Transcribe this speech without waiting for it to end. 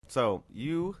So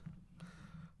you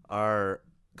are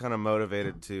kind of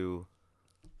motivated to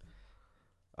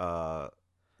uh,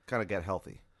 kind of get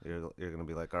healthy. You're gonna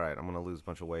be like, all right, I'm gonna lose a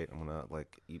bunch of weight. I'm gonna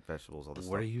like eat vegetables, all this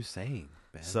What stuff. are you saying,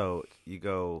 Ben? So you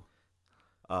go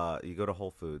to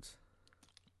Whole Foods,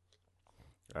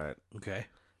 all right, Okay.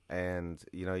 and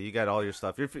you got all your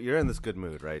stuff. You're in this good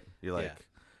mood, right? Yeah.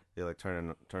 You're like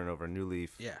turning over a new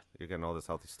leaf. Yeah. You're getting all this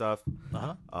healthy stuff.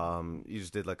 Uh-huh. You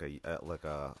just did like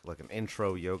an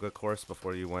intro yoga course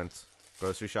before you went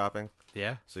grocery shopping.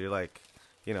 Yeah. So you're like,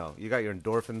 you got your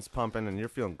endorphins pumping, and you're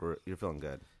feeling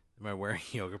good. Am I wearing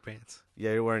yoga pants?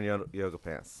 Yeah, you're wearing yoga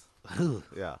pants. Ugh.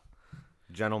 Yeah,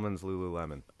 gentleman's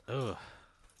Lululemon, Ugh.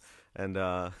 and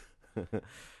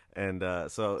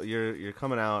so you're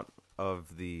coming out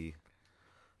of the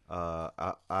out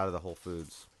of the Whole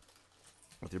Foods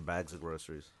with your bags of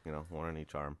groceries, one on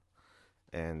each arm,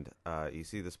 and you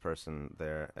see this person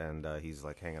there, and he's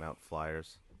like hanging out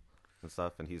flyers and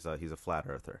stuff, and he's a flat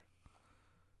earther,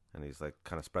 and he's like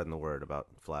kind of spreading the word about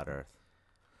flat Earth,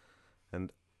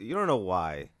 and you don't know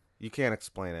why, you can't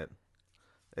explain it.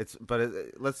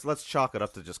 Let's chalk it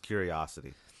up to just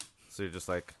curiosity. So you're just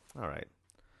like, all right,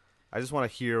 I just want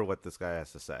to hear what this guy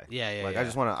has to say. Yeah. Like yeah. I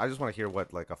just want to hear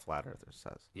what like a flat earther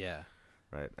says, Yeah.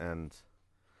 right? And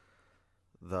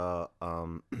the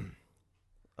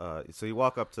so you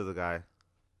walk up to the guy.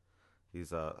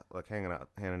 He's like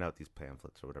handing out these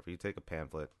pamphlets or whatever. You take a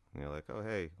pamphlet and you're like, oh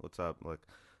hey, what's up? Like,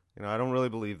 I don't really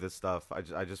believe this stuff. I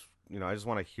just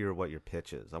want to hear what your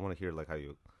pitch is. I want to hear like how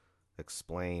you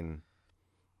explain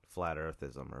flat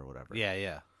earthism or whatever.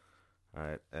 Yeah. All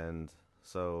right, and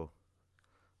so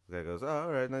the guy goes, "Oh,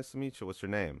 all right, nice to meet you. What's your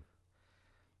name?"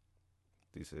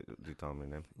 Do you tell him your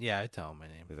name? Yeah, I tell him my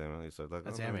name. He said, like, I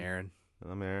 "Oh, say I'm Aaron.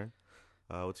 I'm Aaron.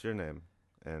 What's your name?"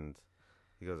 And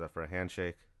he goes out for a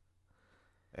handshake,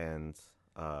 and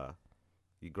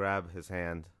you grab his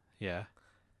hand, Yeah.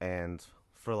 and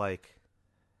for like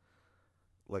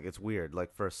it's weird.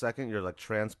 Like for a second, you're like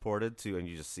transported to, and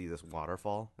you just see this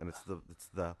waterfall, and it's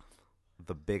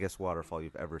the biggest waterfall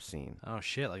you've ever seen. Oh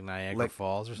shit, like Niagara Like,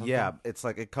 Falls or something? Yeah, it's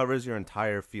like it covers your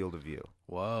entire field of view.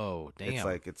 Whoa, damn.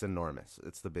 It's enormous.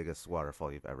 It's the biggest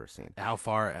waterfall you've ever seen. How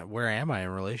far, where am I in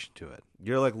relation to it?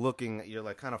 You're like you're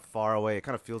like kind of far away. It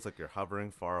kind of feels like you're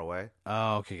hovering far away.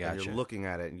 Oh, okay, And gotcha. you're looking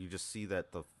at it, and you just see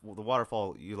that the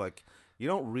waterfall. You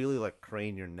don't really like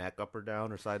crane your neck up or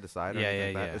down or side to side. Or Yeah,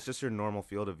 anything yeah, like that. yeah. It's just your normal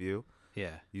field of view.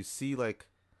 Yeah, You see like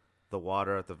the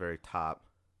water at the very top,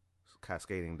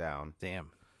 cascading down, damn.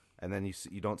 and then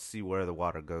you don't see where the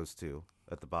water goes to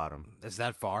at the bottom. Is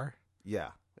that far? Yeah,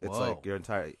 it's Whoa. like your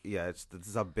entire. Yeah, this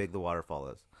is how big the waterfall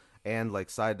is, and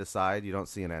like side to side, you don't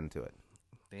see an end to it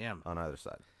Damn. on either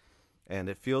side, and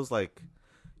it feels like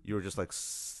you were just like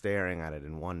staring at it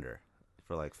in wonder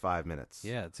for like 5 minutes.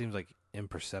 Yeah, it seems like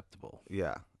imperceptible.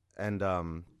 Yeah, and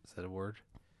Is that a word?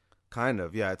 kind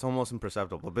of, yeah, it's almost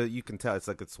imperceptible, but you can tell it's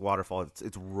like it's waterfall.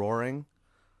 It's roaring,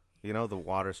 the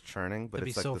water's churning, but That'd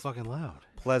it's be like so this fucking loud.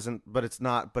 pleasant, but it's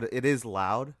not. But it is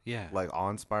loud, Yeah. like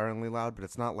awe-inspiringly loud. But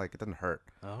it's not like it doesn't hurt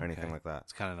Oh, or anything okay. like that.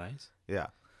 It's kind of nice. Yeah,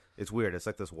 it's weird. It's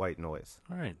like this white noise,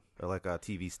 All right. or like a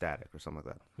TV static or something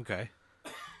like that. Okay.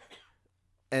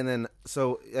 And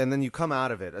then you come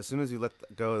out of it as soon as you let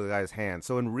go of the guy's hand.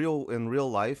 So in real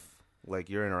life, like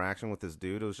your interaction with this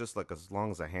dude, it was just like as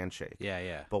long as a handshake.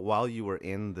 Yeah. But while you were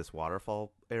in this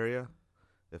waterfall area,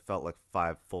 it felt like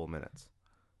 5 full minutes.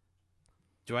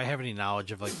 Do I have any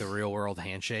knowledge of like the real world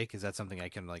handshake? Is that something I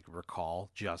can like recall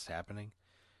just happening,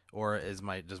 or does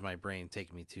my brain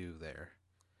take me to there?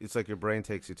 It's like your brain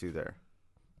takes you to there.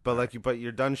 But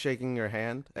you're done shaking your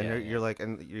hand, and Yeah, you're like,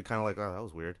 and you're kind of like, oh, that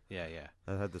was weird. Yeah.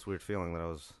 I had this weird feeling that I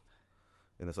was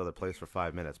in this other place for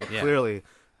 5 minutes. But Yeah. clearly,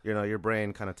 your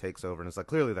brain kind of takes over, and it's like,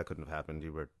 clearly that couldn't have happened.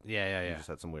 You Yeah. just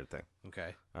had some weird thing.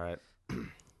 Okay. All right.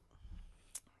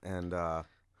 and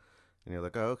you're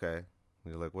like, oh, okay.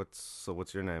 And you're like, what's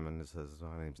your name? And it says,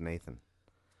 my name's Nathan.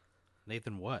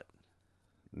 Nathan what?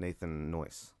 Nathan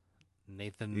Noyce.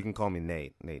 Nathan. You can call me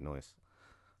Nate Noyce.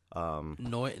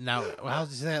 Now, how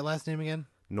did you say that last name again?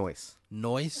 Noyce.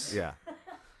 Noyce. Yeah.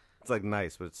 It's like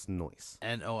nice, but it's Noyce.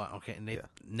 Okay.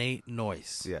 Nate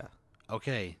Noyce. Yeah.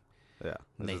 Okay. Yeah.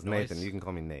 This Nate is Nathan. Noyce. You can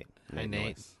call me Nate. Hi,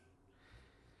 Nate. Noyce.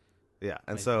 Yeah.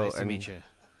 And Nice to and meet you.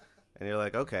 And you're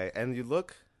like, okay. And you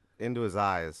look into his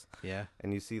eyes, Yeah.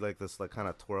 and you see like this like kind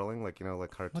of twirling, like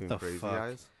like cartoon the crazy fuck?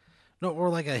 eyes. No, or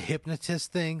like a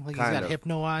hypnotist thing. Like he's Kind got of.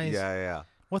 hypno eyes. Yeah.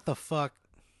 What the fuck?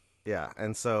 Yeah.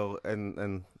 And so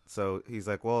so he's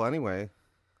like, well, anyway,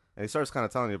 and he starts kind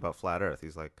of telling you about flat Earth.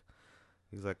 He's like,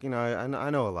 I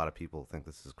know a lot of people think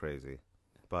this is crazy,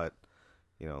 but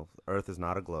Earth is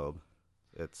not a globe.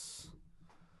 It's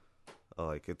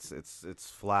Like it's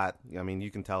flat. I mean,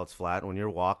 you can tell it's flat when you're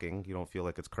walking. You don't feel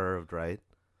like it's curved, right?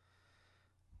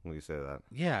 When you say that,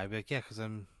 Yeah, I'd be like, yeah, because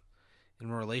I'm in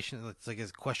a relation. It's like a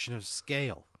question of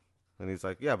scale. and he's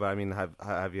like, yeah, but I mean,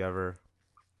 have you ever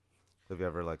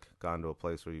like gone to a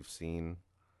place where you've seen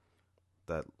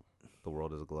that the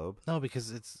world is a globe? No,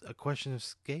 because it's a question of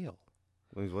scale.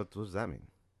 What does that mean?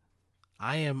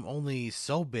 I am only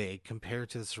so big compared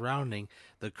to the surrounding.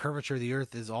 The curvature of the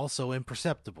Earth is also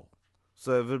imperceptible.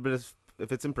 So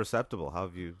if it's imperceptible, how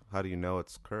do you know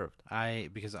it's curved?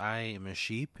 Because I am a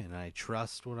sheep and I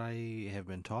trust what I have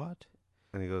been taught.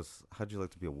 And he goes, how'd you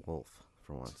like to be a wolf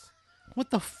for once?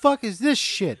 What the fuck is this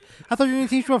shit? I thought you were going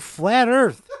to teach me about flat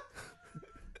Earth.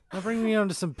 Now bring me on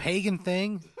to some pagan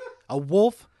thing. A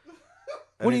wolf?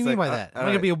 And What do he's you mean like, by that? Am I all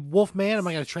going to right. be a wolf man? Am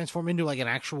I going to transform into like an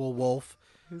actual wolf?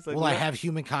 He's like, Will I "Yeah." have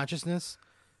human consciousness?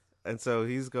 And so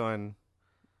he's going,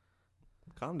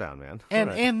 calm down, man. And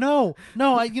All right. and no,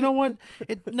 you know what?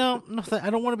 No, I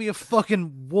don't want to be a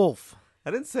fucking wolf.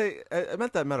 I didn't say, I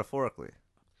meant that metaphorically.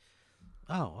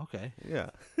 Oh, okay. Yeah.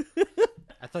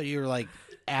 I thought you were like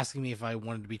asking me if I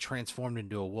wanted to be transformed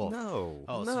into a wolf. No.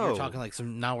 Oh, no. so you're talking like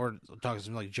now we're talking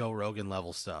some like Joe Rogan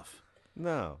level stuff.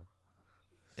 No.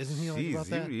 Isn't he like about Jeez,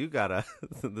 that? you gotta,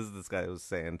 this guy was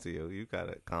saying to you, you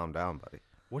gotta calm down, buddy.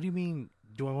 What do you mean?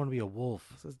 Do I want to be a wolf?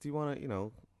 He says, do you want to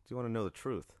know the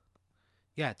truth?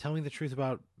 Yeah, tell me the truth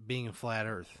about being a flat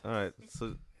Earth. All right.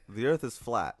 So the earth is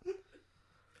flat.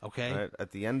 Okay. Right?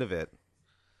 At the end of the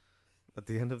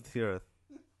earth,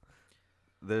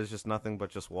 there's just nothing but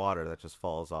just water that just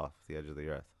falls off the edge of the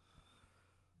earth.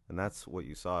 And that's what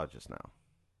you saw just now.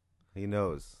 He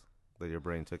knows that your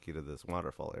brain took you to this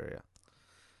waterfall area.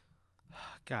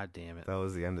 God damn it. That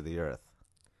was the end of the earth.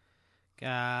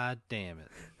 God damn it.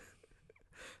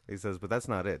 He says, but that's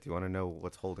not it. Do you want to know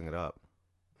what's holding it up?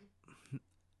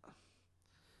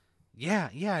 Yeah,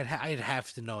 I'd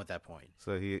have to know at that point.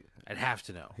 So I'd have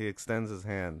to know. he extends his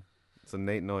hand. So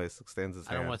Nate Noyce extends his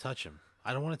I hand. don't want to touch him.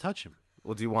 I don't want to touch him.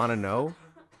 Well, do you want to know?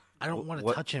 I don't want to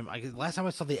What- touch him. Last time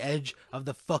I saw the edge of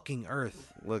the fucking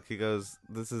Earth. Look, he goes,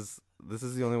 this is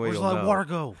the only way Where's you'll all that know. water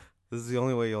go? This is the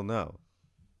only way you'll know.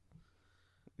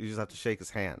 You just have to shake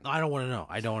his hand. No, I don't want to know.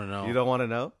 I don't want to know. You don't want to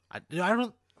know? I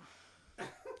don't.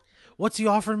 What's he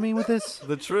offering me with this?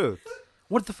 The truth.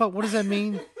 What the fuck? What does that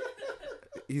mean?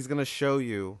 He's going to show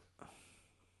you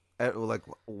like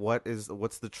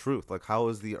what's the truth? Like how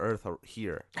is the earth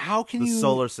here? How can The you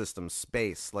solar system,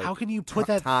 space, like How can you put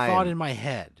that time. thought in my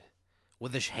head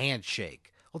with a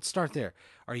handshake? Let's start there.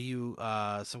 Are you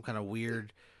some kind of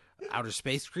weird outer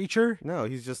space creature? No,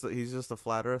 he's just a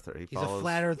flat earther. He's follows, a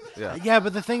flat Earth. Yeah.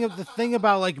 But the thing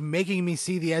about like making me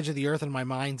see the edge of the Earth in my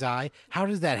mind's eye. How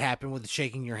does that happen with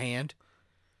shaking your hand?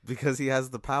 Because he has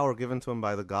the power given to him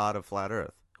by the god of flat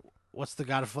earth. What's the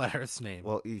god of flat Earth's name?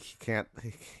 Well, he can't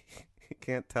he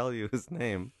can't tell you his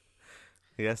name.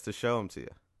 He has to show him to you.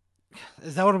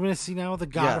 Is that what I'm going to see now? The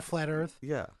god Yeah. of flat Earth?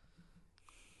 Yeah.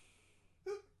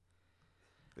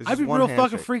 It's I'd just be one real fucking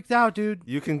handshake. freaked out, dude.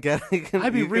 You can get.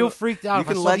 I'd be real freaked out You if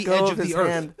I can saw let the go edge of of the his Earth.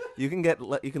 hand.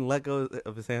 You can let go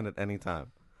of his hand at any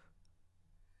time.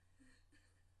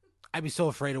 I'd be so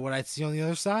afraid of what I'd see on the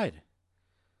other side.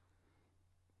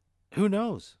 Who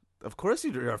knows? Of course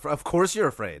you're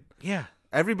afraid. Yeah.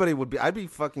 Everybody would be. I'd be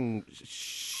fucking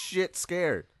shit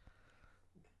scared.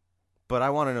 But I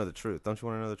want to know the truth. Don't you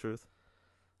want to know the truth?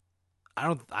 I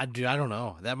don't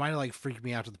know. That might like freak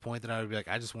me out to the point that I would be like,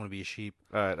 I just want to be a sheep.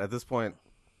 All right. At this point,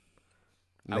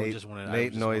 I would Nate, just wanna- I would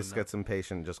Nate just wanna Noyce know. gets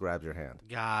impatient and just grabs your hand.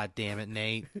 God damn it,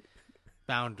 Nate.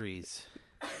 Boundaries.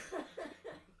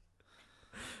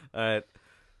 All right.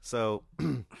 So,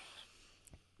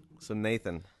 so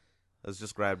Nathan has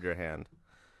just grabbed your hand,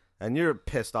 and you're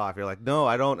pissed off. You're like, no,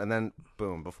 I don't. And then,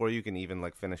 boom! Before you can even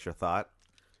like finish your thought,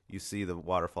 you see the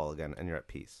waterfall again, and you're at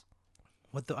peace.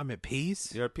 What the? I'm at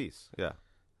peace? You're at peace. Yeah.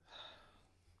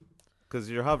 Because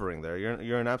you're hovering there.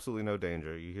 You're in absolutely no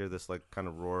danger. You hear this like kind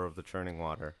of roar of the churning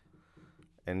water,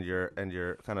 and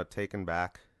you're kind of taken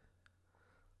back,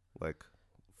 like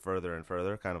further and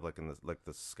further, kind of like in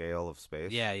the scale of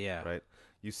space. Yeah, yeah. Right.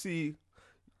 You see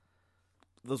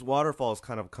those waterfalls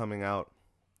kind of coming out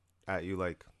at you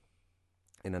like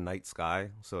in a night sky,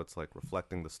 so it's like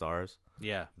reflecting the stars.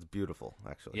 Yeah. It's beautiful,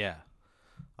 actually. Yeah.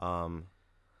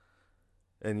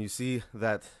 And you see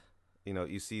that,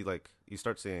 you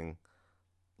start seeing,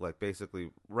 like, basically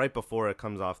right before it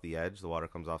comes off the edge, the water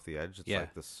comes off the edge. It's Yeah.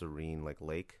 like this serene, like,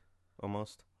 lake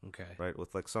almost, Okay. right?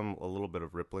 With like a little bit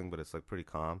of rippling, but it's like pretty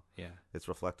calm. Yeah. It's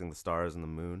reflecting the stars and the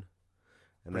moon.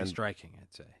 And Pretty then, striking,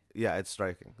 I'd say. yeah, it's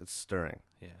striking. It's stirring.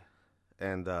 Yeah.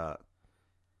 And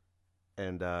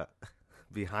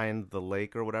behind the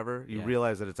lake or whatever, you Yeah.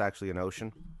 realize that it's actually an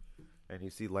ocean, and you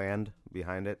see land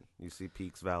behind it. You see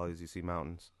peaks, valleys, you see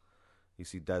mountains, you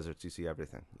see deserts, you see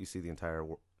everything. You see the entire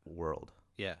world,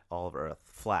 Yeah. all of Earth,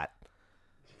 flat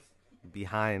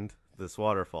behind this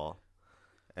waterfall,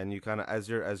 and you kind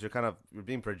of you're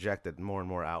being projected more and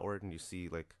more outward, and you see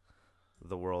like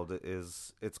the world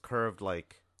it's curved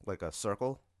like a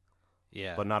circle,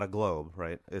 Yeah. but not a globe,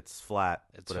 right? It's flat,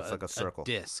 but it's like a circle,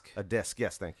 disc. a disc.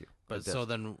 Yes, thank you. A But disc. so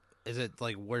then, is it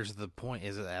like where's the point?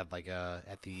 Is it at like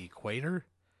at the equator?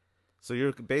 So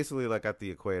you're basically like at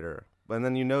the equator, and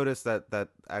then you notice that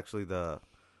actually the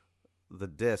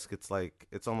disc,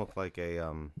 it's almost like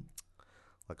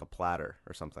a platter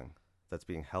or something that's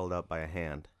being held up by a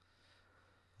hand,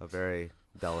 a very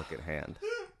delicate hand.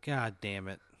 God damn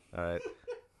it! All right,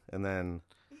 and then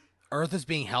Earth is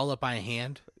being held up by a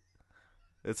hand.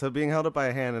 it's being held up by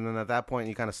a hand, and then at that point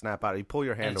you kind of snap out. You pull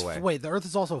your hand And away. wait, the Earth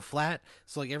is also flat,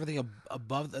 so like everything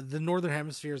above the northern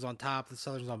hemisphere is on top, the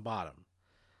southern's on bottom.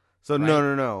 So right?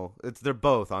 no, they're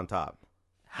both on top.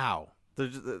 How?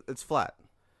 It's flat.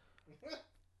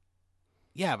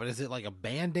 Yeah, but is it like a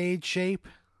Band-Aid shape?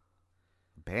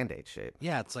 Band-Aid shape.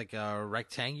 Yeah, it's like a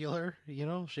rectangular,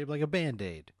 shaped like a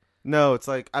Band-Aid. No, it's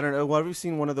like I don't know. Have you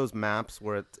seen one of those maps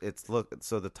where it's look?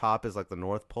 So the top is like the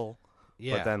North Pole.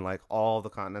 Yeah. But then, like, all the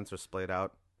continents are splayed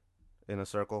out in a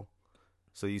circle.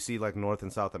 So you see, like, North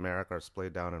and South America are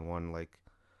splayed down in one, like,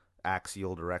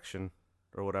 axial direction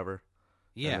or whatever.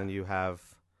 Yeah. And then you have,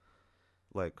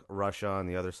 like, Russia on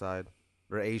the other side,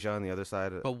 or Asia on the other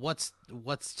side. But what's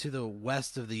to the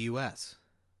west of the U.S.?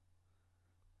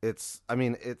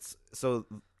 So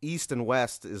east and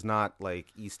west is not, like,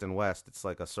 east and west. It's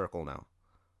like a circle now.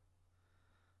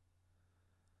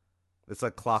 It's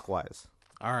like clockwise.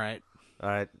 All right. All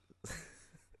right.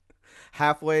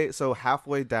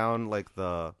 halfway down, like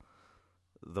the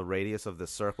radius of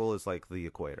this circle is like the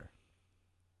equator.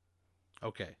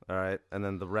 Okay. All right, and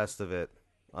then the rest of it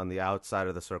on the outside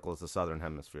of the circle is the southern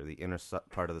hemisphere. The inner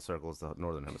part of the circle is the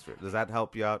northern hemisphere. Does that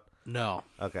help you out? No.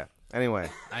 Okay. Anyway,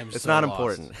 it's so not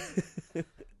lost. important.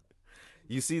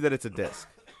 You see that it's a disc.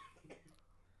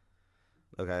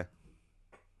 Okay.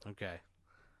 Okay.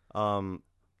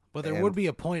 But there would be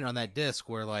a point on that disc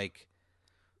where like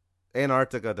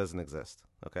Antarctica doesn't exist.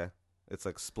 Okay, it's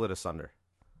like split asunder.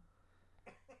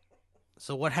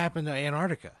 So what happened to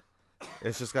Antarctica?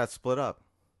 It's just got split up.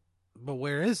 But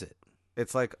where is it?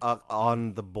 It's like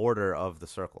on the border of the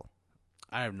circle.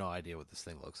 I have no idea what this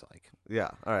thing looks like. Yeah.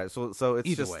 All right. So it's Either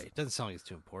just way, it doesn't sound like it's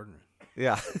too important.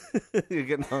 yeah. You're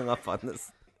getting hung up on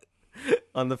this,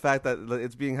 on the fact that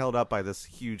it's being held up by this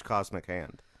huge cosmic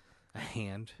hand. A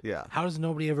hand? Yeah. How has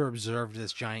nobody ever observed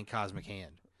this giant cosmic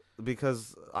hand?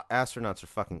 Because astronauts are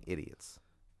fucking idiots.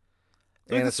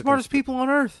 They're And the it's a smartest people on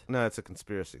Earth. No, it's a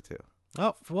conspiracy too.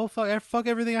 Oh, well, fuck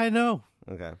everything I know.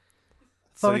 Okay.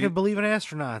 Thought I could believe in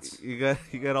astronauts. You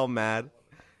get all mad.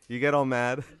 You get all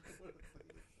mad.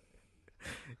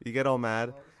 You get all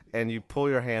mad, and you pull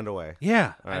your hand away.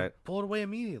 Yeah, All I right. pull it away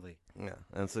immediately. Yeah.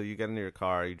 And so you get into your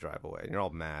car, you drive away, and you're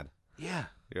all mad. Yeah.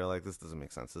 You're like, this doesn't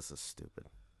make sense. This is stupid.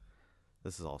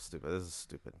 This is all stupid. This is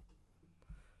stupid.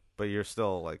 But you're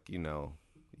still like, you know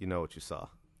what you saw.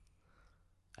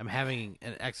 I'm having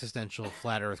an existential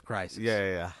flat Earth crisis.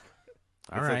 Yeah.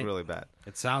 All It's right. like really bad.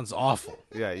 It sounds awful.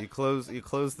 Yeah, you close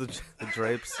the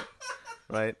drapes,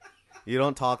 right? You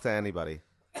don't talk to anybody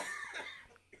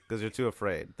because you're too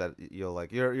afraid that you'll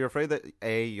you're afraid that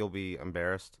you'll be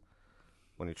embarrassed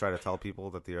when you try to tell people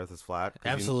that the Earth is flat.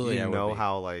 'Cause Absolutely, I you would know be.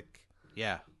 how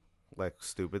Yeah.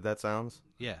 stupid that sounds,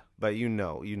 Yeah. but you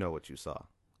know what you saw.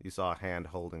 You saw a hand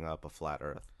holding up a flat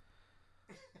Earth.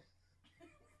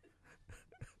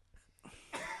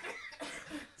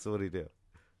 So what do you do?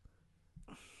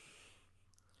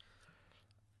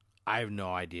 I have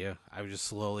no idea. I would just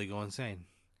slowly go insane.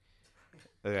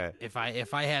 Okay. If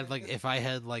I had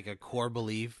like a core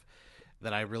belief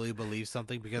that I really believe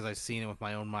something because I've seen it with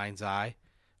my own mind's eye,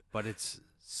 but it's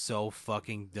so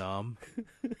fucking dumb.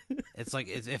 It's like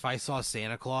if I saw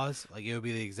Santa Claus, like it would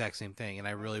be the exact same thing, and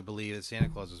I really believe that Santa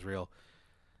Claus is real.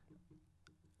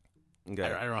 Okay.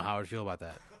 I don't know how I would feel about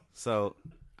that. So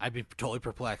I'd be totally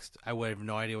perplexed. I would have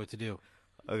no idea what to do.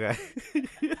 okay.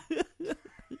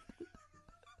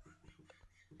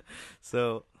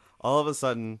 So all of a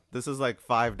sudden, this is like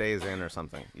 5 days in or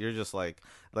something. You're just like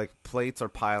plates are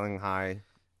piling high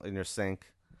in your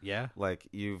sink. Yeah. Like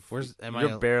you're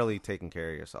I- barely taking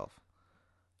care of yourself.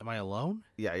 Am I alone?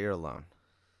 Yeah, you're alone.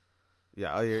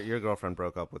 Yeah, your girlfriend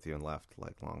broke up with you and left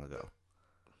like long ago.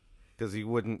 Because you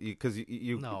wouldn't, because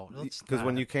you No, let's because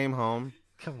when not. you came home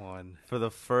Come on. for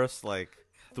the first like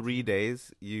 3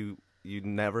 days, you you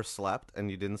never slept and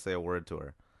you didn't say a word to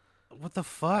her. What the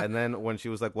fuck? And then when she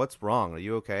was like, "What's wrong? Are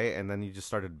you okay?" And then you just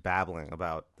started babbling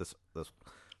about this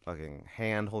fucking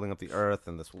hand holding up the earth,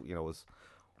 and this was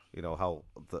how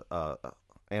the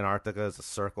Antarctica is a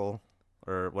circle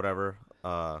or whatever.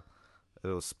 It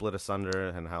was split asunder,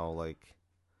 and how like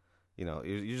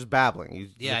you're just babbling.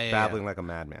 You're babbling like a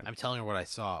madman. I'm telling her what I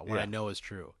saw, what I know is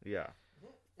true. Yeah,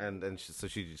 and so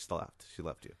she just left. She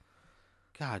left you.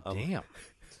 God damn.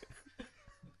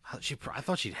 I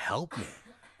thought she'd help me.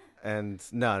 And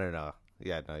no.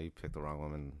 Yeah, no, you picked the wrong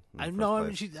woman. I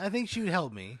think she would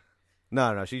help me.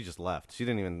 No, she just left. She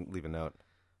didn't even leave a note.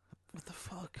 What the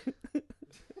fuck? That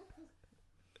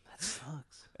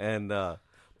sucks. And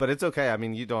but it's okay. I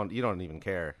mean, you don't even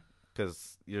care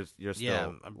because you're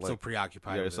still I'm so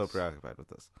preoccupied. You're so preoccupied with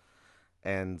this.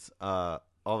 And all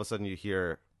of a sudden you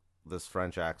hear this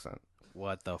French accent.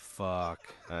 What the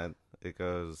fuck? And it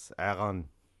goes, Aaron.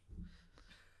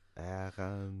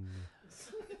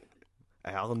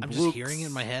 I'm just hearing it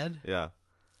in my head. Yeah.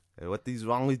 Hey, what is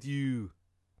wrong with you?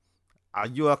 Are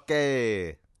you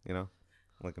okay?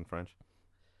 Like in French.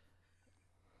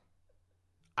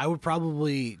 I would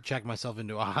probably check myself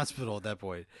into a hospital at that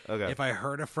point. Okay. If I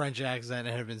heard a French accent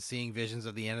and had been seeing visions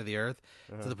of the end of the earth,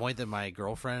 to the point that my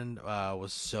girlfriend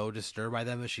was so disturbed by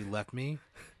them that she left me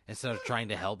instead of trying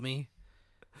to help me,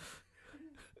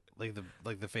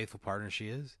 like the faithful partner she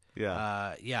is.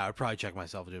 Yeah. I'd probably check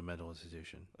myself into a mental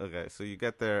institution. Okay, so you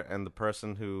get there, and the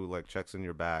person who checks in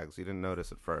your bags, you didn't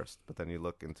notice at first, but then you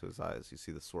look into his eyes, you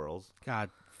see the swirls. God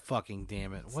fucking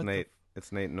damn it! It's Nate.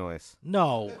 It's Nate Noyce.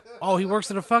 No. Oh, he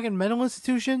works at a fucking mental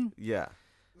institution? Yeah.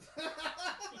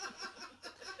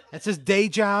 That's his day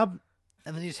job,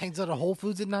 and then he just hangs out at Whole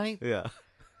Foods at night? Yeah.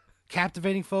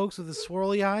 Captivating folks with his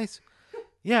swirly eyes?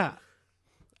 Yeah.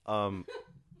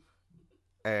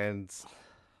 And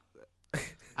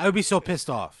I would be so pissed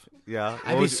off. yeah,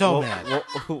 I'd be so mad.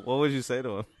 What would you say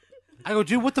to him? I go,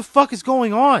 dude, what the fuck is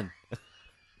going on?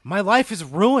 My life is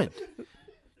ruined.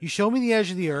 You show me the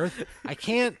edge of the earth. I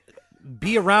can't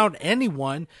be around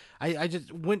anyone. I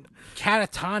just went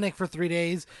catatonic for 3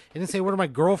 days. I didn't say a word to my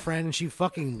girlfriend, and she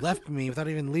fucking left me without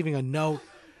even leaving a note,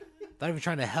 without even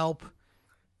trying to help.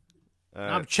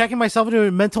 I'm checking myself into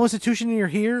a mental institution, and you're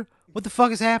here? What the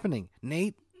fuck is happening?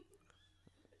 Nate?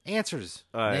 Answers,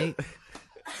 right. Nate.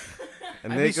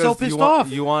 And I'd Nate be so goes, pissed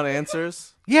off. You want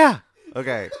answers? Yeah.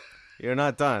 Okay. You're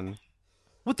not done.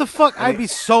 What the fuck? I'd be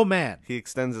so mad. He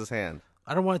extends his hand.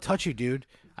 I don't want to touch you, dude.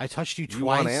 I touched you twice. You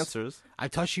want answers? I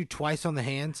touched you twice on the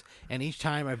hands, and each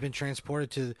time I've been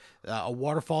transported to a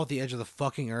waterfall at the edge of the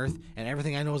fucking earth, and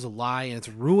everything I know is a lie, and it's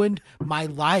ruined my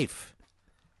life.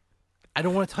 I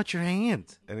don't want to touch your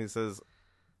hand. And he says,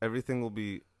 everything will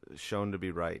be shown to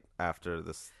be right after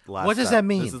this last What does step. that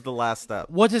mean? This is the last step.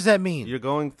 What does that mean? You're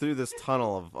going through this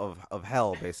tunnel of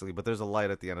hell, basically, but there's a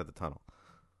light at the end of the tunnel.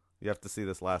 You have to see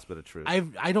this last bit of truth.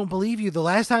 I don't believe you. The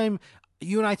last time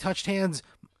you and I touched hands,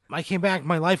 I came back,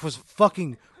 my life was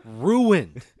fucking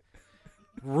ruined.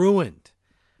 Ruined.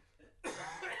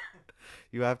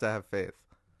 You have to have faith.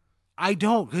 I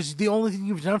don't, because the only thing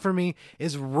you've done for me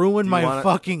is ruin my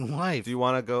fucking life. Do you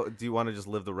want to go? Do you want to just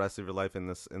live the rest of your life in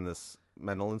this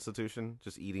mental institution,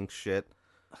 just eating shit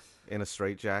in a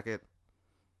straitjacket,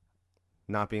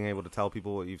 not being able to tell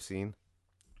people what you've seen,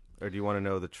 or do you want to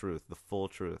know the truth, the full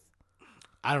truth?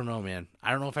 I don't know, man.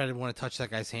 I don't know if I want to touch that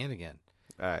guy's hand again.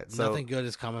 All right, so nothing good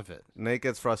has come of it. Nate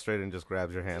gets frustrated and just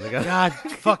grabs your hand again. God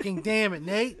fucking damn it,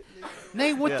 Nate!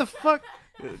 Nate, what the fuck?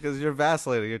 Because you're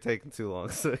vacillating, you're taking too long.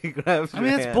 So he grabs your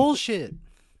hand. That's bullshit.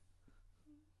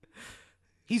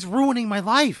 He's ruining my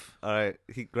life. All right,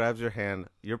 he grabs your hand.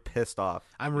 You're pissed off.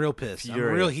 I'm real pissed. Furious.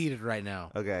 I'm real heated right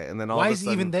now. Okay, and then all why of a is he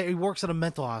sudden, even there? He works at a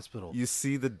mental hospital. You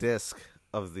see the disc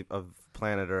of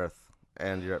planet Earth,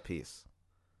 and you're at peace.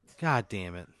 God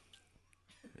damn it!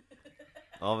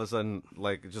 All of a sudden,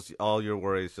 just all your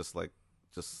worries, just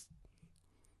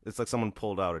it's like someone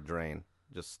pulled out a drain.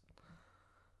 Just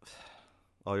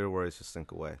all your worries just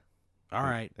sink away. All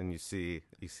right, and you see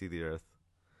the Earth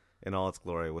in all its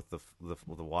glory with the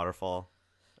waterfall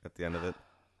at the end of it.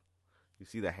 You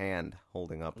see the hand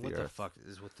holding up the Earth. What the fuck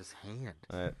is with this hand?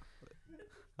 All right.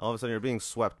 All of a sudden, you're being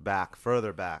swept back,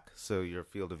 further back, so your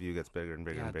field of view gets bigger and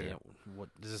bigger and bigger. Damn. What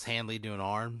does this hand lead to? An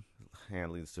arm?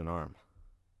 Hand leads to an arm.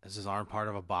 Is his arm part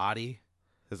of a body?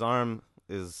 His arm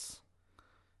is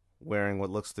wearing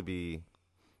what looks to be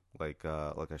like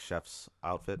a chef's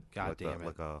outfit. God damn it!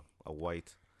 Like a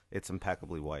white. It's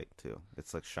impeccably white too.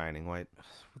 It's like shining white.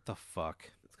 What the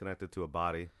fuck? It's connected to a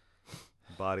body.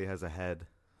 The body has a head.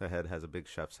 The head has a big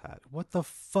chef's hat. What the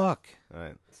fuck? All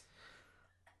right.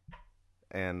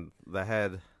 And the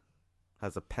head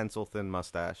has a pencil thin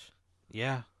mustache.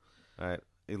 Yeah. All right.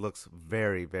 He looks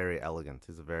very, very elegant.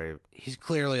 He's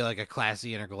clearly like a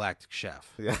classy intergalactic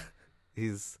chef. Yeah.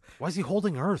 He's Why is he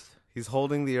holding Earth?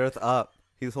 holding the earth up.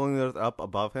 He's holding the earth up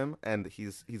above him, and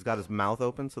he's got his mouth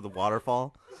open, so the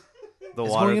waterfall, the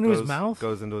It's water going into his goes, mouth?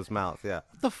 goes into his mouth. Yeah.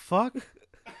 What the fuck?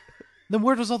 Then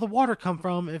where does all the water come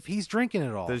from if he's drinking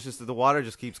it all? There's just the water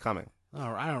just keeps coming. Oh,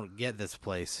 I don't get this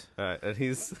place. All right,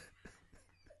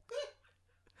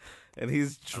 and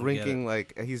he's drinking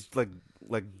he's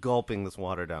gulping this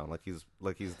water down like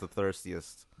he's the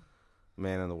thirstiest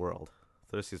man in the world,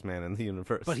 thirstiest man in the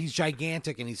universe. But he's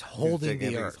gigantic and he's He's holding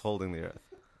gigantic, the Earth. He's holding the earth.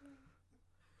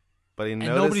 But he And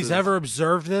notices, nobody's ever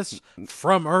observed this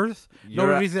from Earth?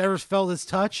 Nobody's ever felt his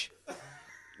touch?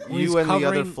 When he's You and the other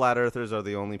covering- flat earthers are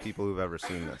the only people who've ever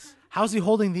seen this. How's he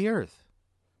holding the Earth?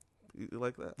 You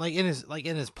like that? Like in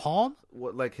his palm?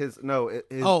 What, like his no? His,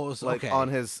 Oh, so- like okay. on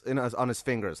his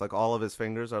fingers. Like all of his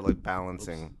fingers are like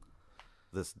balancing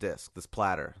this disc, this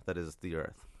platter that is the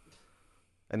Earth,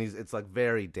 and it's like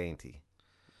very dainty,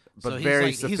 but So he's very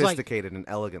like- he's like- sophisticated and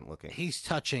elegant looking. He's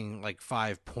touching like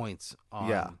 5 points on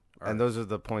Yeah, Earth. and those are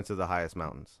the points of the highest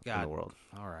mountains in God. the world.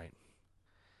 All right.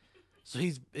 So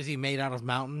is he made out of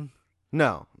mountain?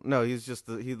 No, he's just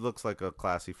he looks like a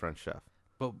classy French chef.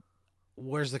 But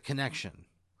where's the connection?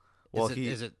 Well,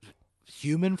 is it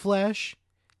human flesh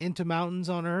into mountains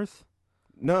on Earth?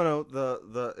 No,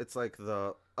 the it's like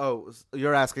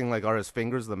you're asking like are his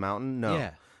fingers the mountain? No,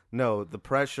 Yeah. no, the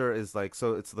pressure is like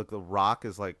so it's like the rock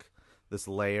is like this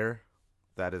layer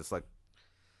that is like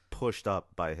pushed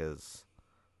up by his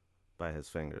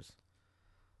fingers.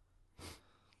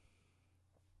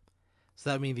 So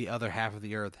that means the other half of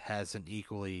the Earth has an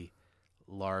equally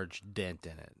large dent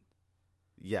in it,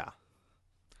 Yeah.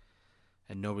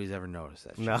 and nobody's ever noticed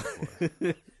that. Shit No.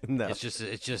 before. No. It's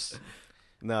just.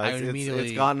 No, I it's, would it's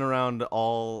immediately- gotten around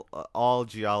all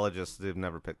geologists. They've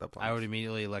never picked up on. I would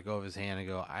immediately let go of his hand and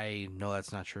go, "I know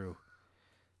that's not true.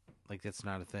 Like that's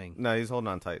not a thing." No, he's holding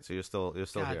on tight, so you're still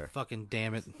God here. fucking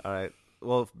damn it! All right.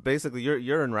 Well, basically,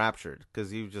 you're enraptured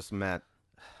because you just met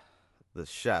the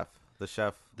chef. The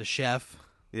chef. The chef.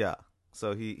 Yeah.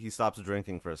 So he stops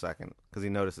drinking for a second because he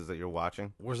notices that you're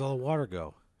watching. Where's all the water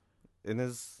go? In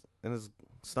his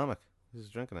stomach. He's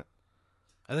drinking it.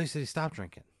 I think he said he stopped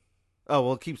drinking. Oh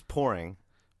well, it keeps pouring.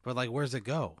 But like, where's it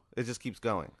go? It just keeps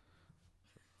going.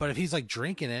 But if he's like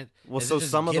drinking it, Well, is so it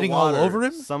just some of the getting water, all over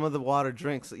him. some of the water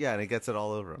drinks. Yeah, and it gets it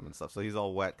all over him and stuff. So he's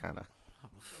all wet, kind of.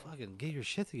 Fucking get your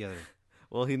shit together.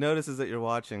 Well, he notices that you're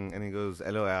watching, and he goes,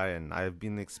 "Hello, Ian. I've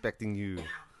been expecting you."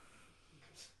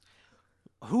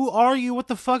 Who are you? What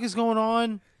the fuck is going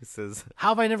on? He says, How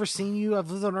have I never seen you?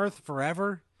 I've lived on Earth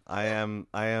forever. I am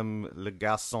le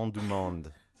garçon du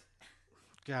monde.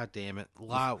 God damn it.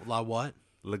 La what?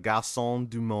 Le garçon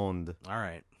du monde. All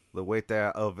right. The waiter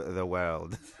of the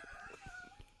world.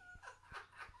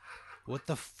 What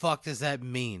the fuck does that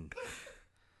mean?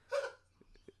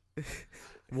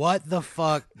 What the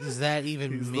fuck does that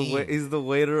even mean? He's the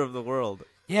waiter of the world.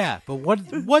 Yeah, but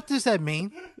what does that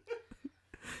mean?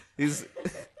 He's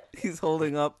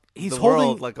holding up He's the holding-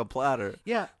 world like a platter.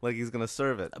 Yeah. Like he's going to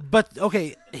serve it. But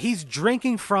okay, he's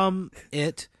drinking from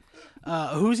it.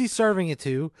 Who's he serving it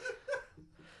to?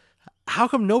 How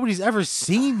come nobody's ever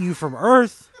seen you from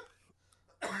Earth?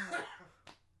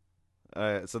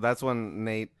 So that's when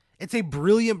Nate... It's a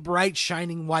brilliant, bright,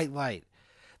 shining white light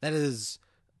that is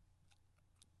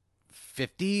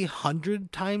 50,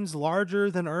 100 times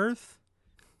larger than Earth.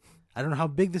 I don't know how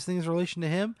big this thing is in relation to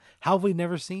him. How have we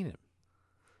never seen him?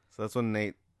 So that's when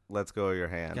Nate lets go of your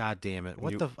hand. God damn it!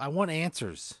 You- I want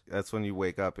answers. That's when you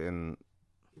wake up in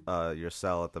your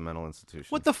cell at the mental institution.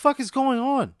 What the fuck is going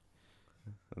on?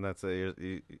 And that's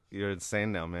it. You're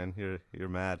insane now, man. You're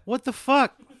mad. What the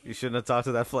fuck? You shouldn't have talked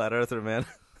to that flat earther, man.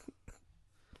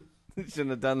 You shouldn't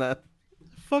have done that.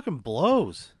 Fucking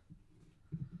blows.